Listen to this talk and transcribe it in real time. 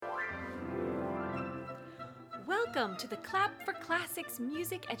Welcome to the Clap for Classics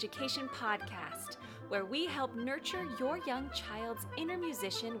Music Education Podcast, where we help nurture your young child's inner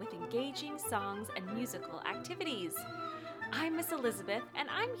musician with engaging songs and musical activities. I'm Miss Elizabeth, and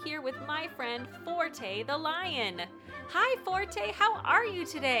I'm here with my friend Forte the Lion. Hi, Forte, how are you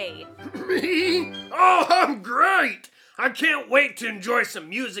today? Me? Oh, I'm great! I can't wait to enjoy some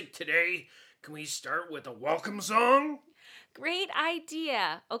music today. Can we start with a welcome song? Great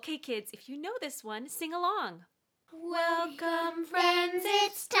idea. Okay, kids, if you know this one, sing along. Welcome, friends,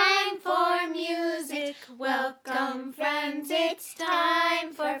 it's time for music. Welcome, friends, it's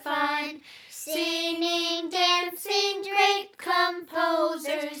time for fun. Singing, dancing, great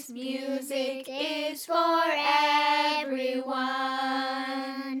composers. Music is for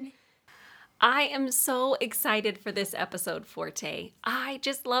everyone. I am so excited for this episode, Forte. I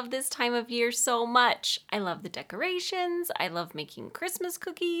just love this time of year so much. I love the decorations, I love making Christmas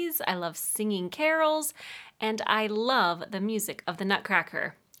cookies, I love singing carols, and I love the music of the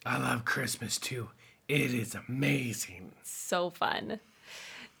Nutcracker. I love Christmas too. It is amazing. So fun.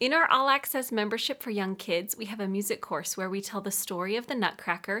 In our All Access membership for young kids, we have a music course where we tell the story of the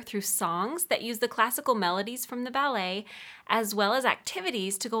Nutcracker through songs that use the classical melodies from the ballet, as well as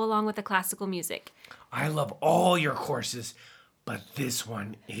activities to go along with the classical music. I love all your courses, but this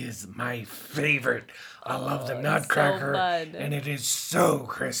one is my favorite. I love the Nutcracker, and it is so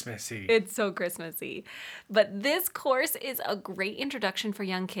Christmassy. It's so Christmassy. But this course is a great introduction for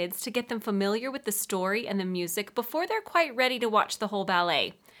young kids to get them familiar with the story and the music before they're quite ready to watch the whole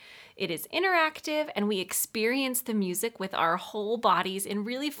ballet. It is interactive, and we experience the music with our whole bodies in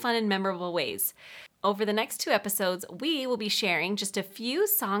really fun and memorable ways. Over the next 2 episodes, we will be sharing just a few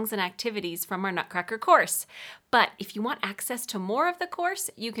songs and activities from our Nutcracker course. But if you want access to more of the course,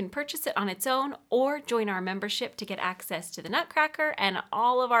 you can purchase it on its own or join our membership to get access to the Nutcracker and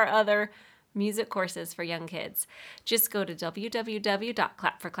all of our other music courses for young kids. Just go to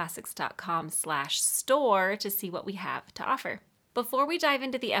www.clapforclassics.com/store to see what we have to offer. Before we dive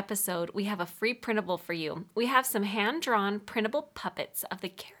into the episode, we have a free printable for you. We have some hand-drawn printable puppets of the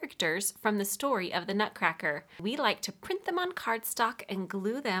characters from the story of the Nutcracker. We like to print them on cardstock and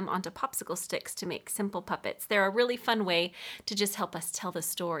glue them onto popsicle sticks to make simple puppets. They're a really fun way to just help us tell the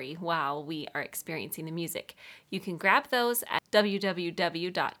story while we are experiencing the music. You can grab those at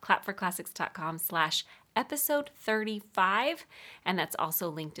www.clapforclassics.com/episode 35, and that's also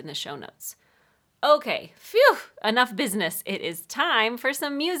linked in the show notes. Okay, phew, enough business. It is time for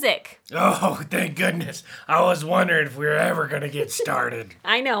some music. Oh, thank goodness. I was wondering if we were ever going to get started.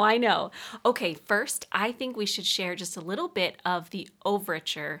 I know. Okay, first, I think we should share just a little bit of the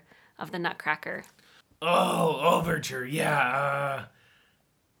overture of the Nutcracker. Oh, overture, yeah.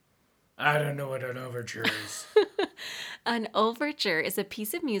 I don't know what an overture is. An overture is a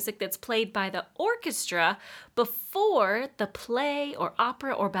piece of music that's played by the orchestra before the play or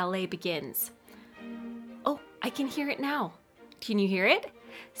opera or ballet begins. Oh, I can hear it now. Can you hear it?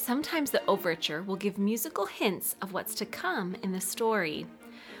 Sometimes the overture will give musical hints of what's to come in the story.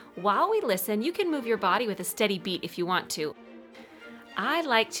 While we listen, you can move your body with a steady beat if you want to. I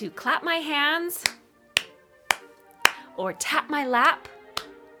like to clap my hands or tap my lap.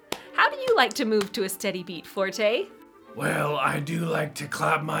 How do you like to move to a steady beat, Forte? Well, I do like to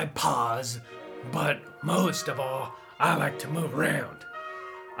clap my paws, but most of all, I like to move around.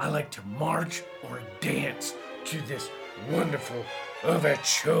 I like to march or dance to this wonderful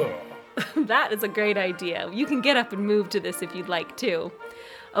overture. That is a great idea. You can get up and move to this if you'd like to.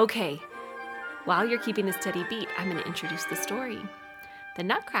 Okay, while you're keeping a steady beat, I'm going to introduce the story. The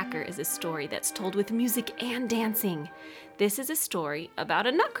Nutcracker is a story that's told with music and dancing. This is a story about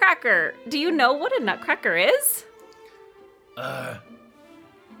a nutcracker. Do you know what a nutcracker is? Does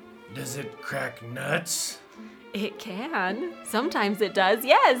it crack nuts? It can. Sometimes it does,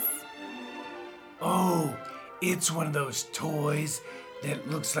 yes. Oh, it's one of those toys that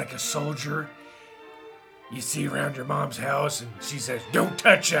looks like a soldier you see around your mom's house, and she says, "Don't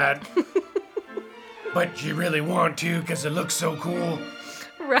touch that." But you really want to because it looks so cool.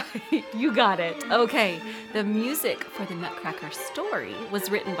 Right, you got it. Okay, the music for the Nutcracker story was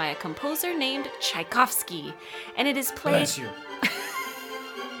written by a composer named Tchaikovsky, and it is played... Bless you.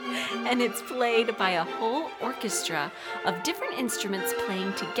 And it's played by a whole orchestra of different instruments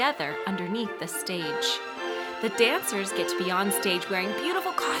playing together underneath the stage. The dancers get to be on stage wearing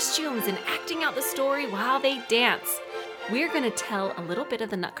beautiful costumes and acting out the story while they dance. We're going to tell a little bit of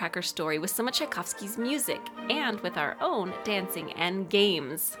the Nutcracker story with some of Tchaikovsky's music and with our own dancing and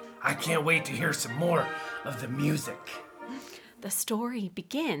games. I can't wait to hear some more of the music. The story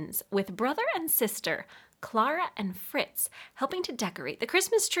begins with brother and sister Clara and Fritz helping to decorate the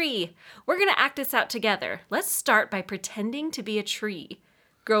Christmas tree. We're going to act this out together. Let's start by pretending to be a tree,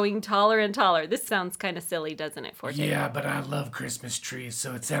 growing taller and taller. This sounds kind of silly, doesn't it, Forte? Yeah, but I love Christmas trees,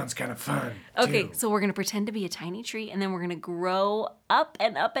 so it sounds kind of fun. Okay, too. so we're going to pretend to be a tiny tree, and then we're going to grow up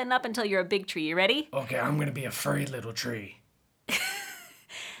and up and up until you're a big tree. You ready? Okay, I'm going to be a furry little tree.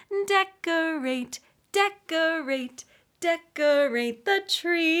 Decorate, decorate, decorate the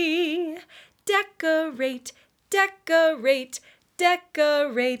tree. Decorate, decorate,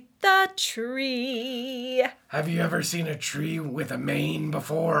 decorate the tree. Have you ever seen a tree with a mane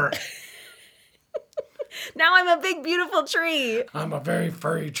before? Now I'm a big, beautiful tree. I'm a very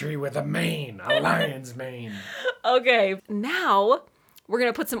furry tree with a mane, a lion's mane. Okay, now we're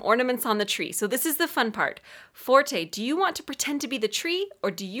going to put some ornaments on the tree. So this is the fun part. Forte, do you want to pretend to be the tree,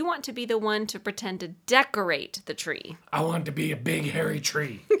 or do you want to be the one to pretend to decorate the tree? I want to be a big hairy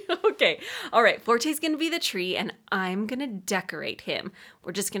tree. Okay, all right, Forte's going to be the tree, and I'm going to decorate him.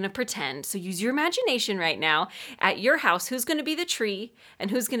 We're just going to pretend. So use your imagination right now. At your house, who's going to be the tree, and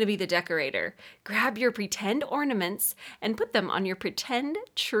who's going to be the decorator? Grab your pretend ornaments and put them on your pretend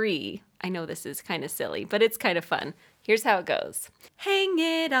tree. I know this is kind of silly, but it's kind of fun. Here's how it goes. Hang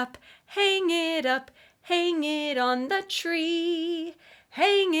it up, hang it up, hang it on the tree.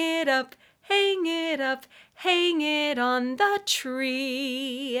 Hang it up, hang it up, hang it on the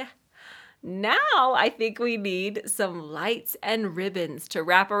tree. Now I think we need some lights and ribbons to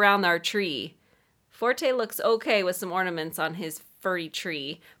wrap around our tree. Forte looks okay with some ornaments on his furry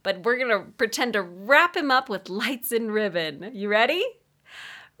tree, but we're gonna pretend to wrap him up with lights and ribbon. You ready?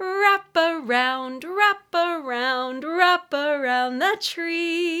 Wrap around, wrap around, wrap around the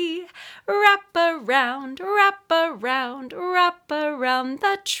tree. Wrap around, wrap around, wrap around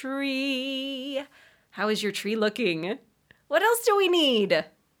the tree. How is your tree looking? What else do we need?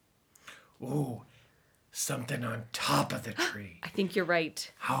 Ooh, something on top of the tree. I think you're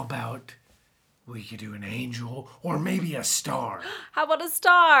right. How about we could do an angel or maybe a star? How about a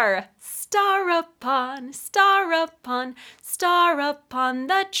star? Star upon, star upon, star upon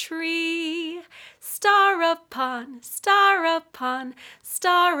the tree. Star upon, star upon,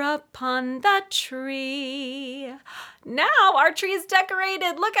 star upon the tree. Now our tree is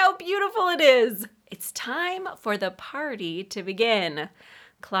decorated. Look how beautiful it is. It's time for the party to begin.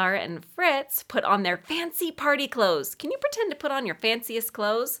 Clara and Fritz put on their fancy party clothes. Can you pretend to put on your fanciest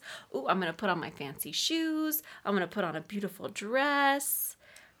clothes? Ooh, I'm going to put on my fancy shoes. I'm going to put on a beautiful dress.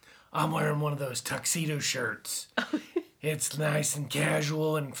 I'm wearing one of those tuxedo shirts. It's nice and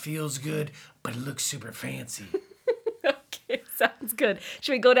casual and feels good, but it looks super fancy. Okay, sounds good.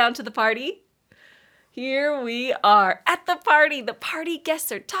 Should we go down to the party? Here we are at the party. The party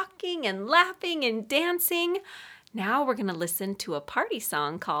guests are talking and laughing and dancing. Now we're going to listen to a party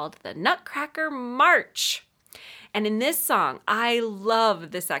song called the Nutcracker March. And in this song, I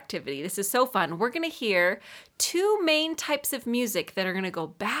love this activity. This is so fun. We're going to hear two main types of music that are going to go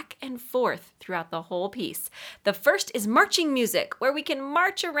back and forth throughout the whole piece. The first is marching music, where we can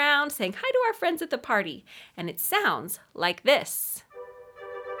march around saying hi to our friends at the party. And it sounds like this.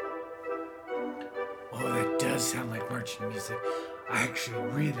 Oh, that does sound like marching music. I actually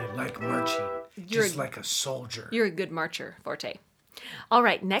really like marching, just like a soldier. You're a good marcher, Forte. All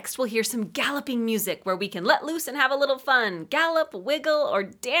right, next we'll hear some galloping music where we can let loose and have a little fun. Gallop, wiggle, or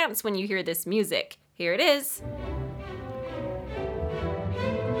dance when you hear this music. Here it is.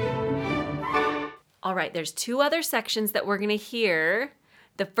 All right, there's two other sections that we're going to hear.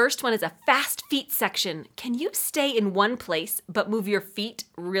 The first one is a fast feet section. Can you stay in one place but move your feet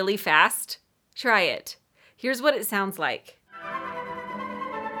really fast? Try it. Here's what it sounds like.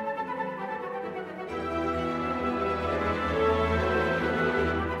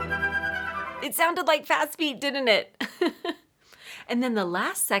 It sounded like fast feet, didn't it? And then the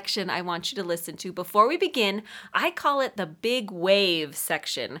last section I want you to listen to before we begin, I call it the big wave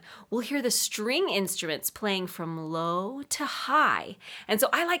section. We'll hear the string instruments playing from low to high. And so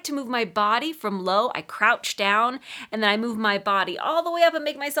I like to move my body from low. I crouch down and then I move my body all the way up and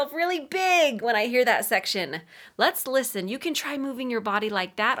make myself really big when I hear that section. Let's listen. You can try moving your body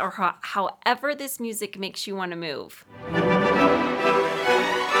like that or however this music makes you want to move.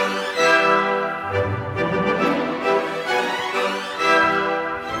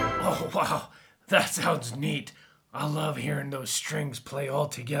 Wow, that sounds neat. I love hearing those strings play all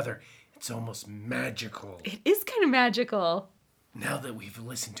together. It's almost magical. It is kind of magical. Now that we've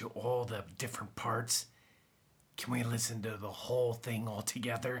listened to all the different parts, can we listen to the whole thing all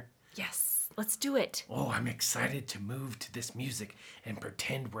together? Yes, let's do it. Oh, I'm excited to move to this music and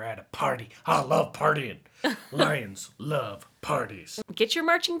pretend we're at a party. I love partying. Lions love parties. Get your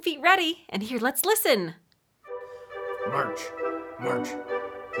marching feet ready, and here, let's listen. march, march,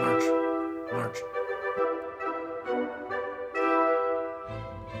 march, march.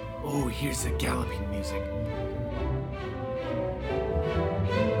 Oh, here's the galloping music.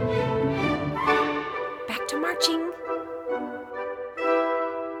 Back to marching.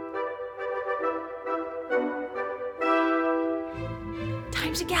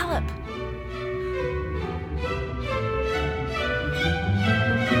 Time to gallop.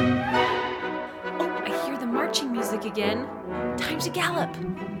 Oh, I hear the marching music again. Time to gallop.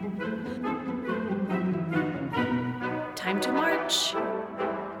 Time to march.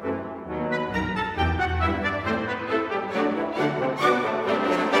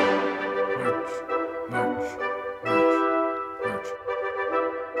 March, march, march,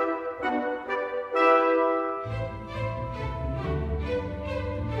 march.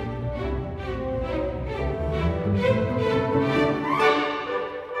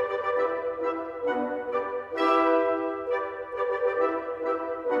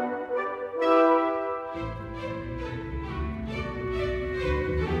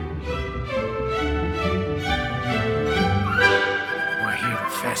 Oh, I hear the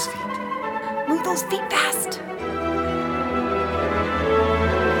fast feet. Move those feet fast.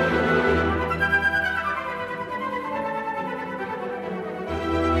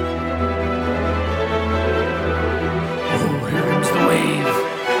 Oh, here comes the wave.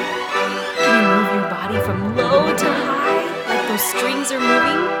 Can you move your body from low to high like those strings are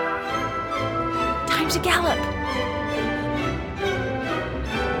moving? Time to gallop.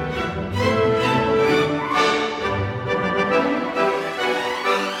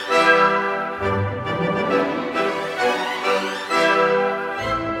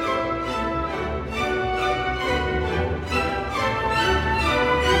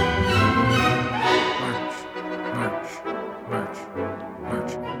 March, march,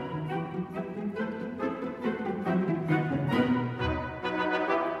 march, march.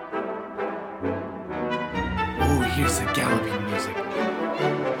 Oh, here's the galloping music.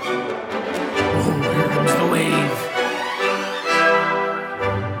 Oh, here comes the wave.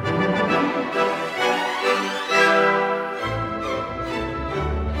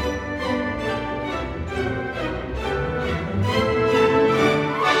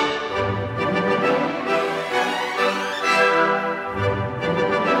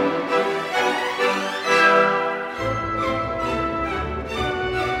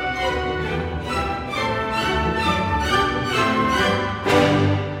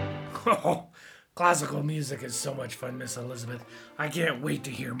 Oh, classical music is so much fun, Miss Elizabeth. I can't wait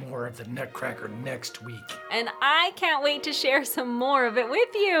to hear more of the Nutcracker next week. And I can't wait to share some more of it with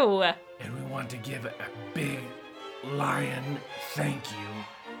you. And we want to give a big lion thank you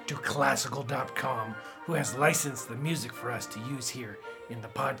to classical.com, who has licensed the music for us to use here in the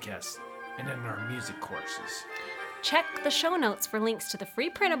podcast and in our music courses. Check the show notes for links to the free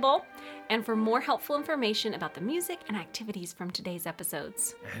printable and for more helpful information about the music and activities from today's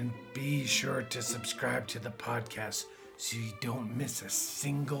episodes. And be sure to subscribe to the podcast so you don't miss a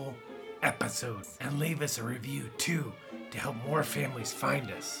single episode. And leave us a review too to help more families find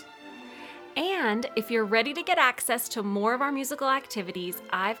us. And if you're ready to get access to more of our musical activities,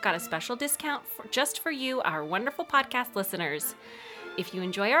 I've got a special discount just for you, our wonderful podcast listeners. If you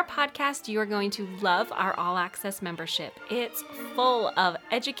enjoy our podcast, you are going to love our All Access membership. It's full of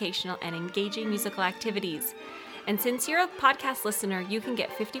educational and engaging musical activities. And since you're a podcast listener, you can get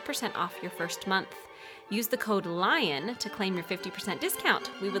 50% off your first month. Use the code LION to claim your 50% discount.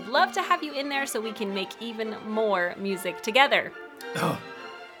 We would love to have you in there so we can make even more music together. Oh,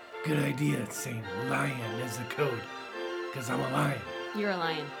 good idea saying lion is the code, because I'm a lion. You're a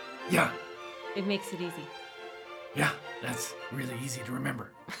lion. Yeah, It makes it easy. yeah, that's really easy to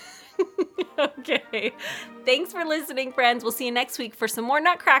remember. Okay. Thanks for listening, friends. We'll see you next week for some more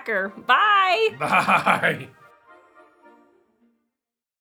Nutcracker. Bye. Bye.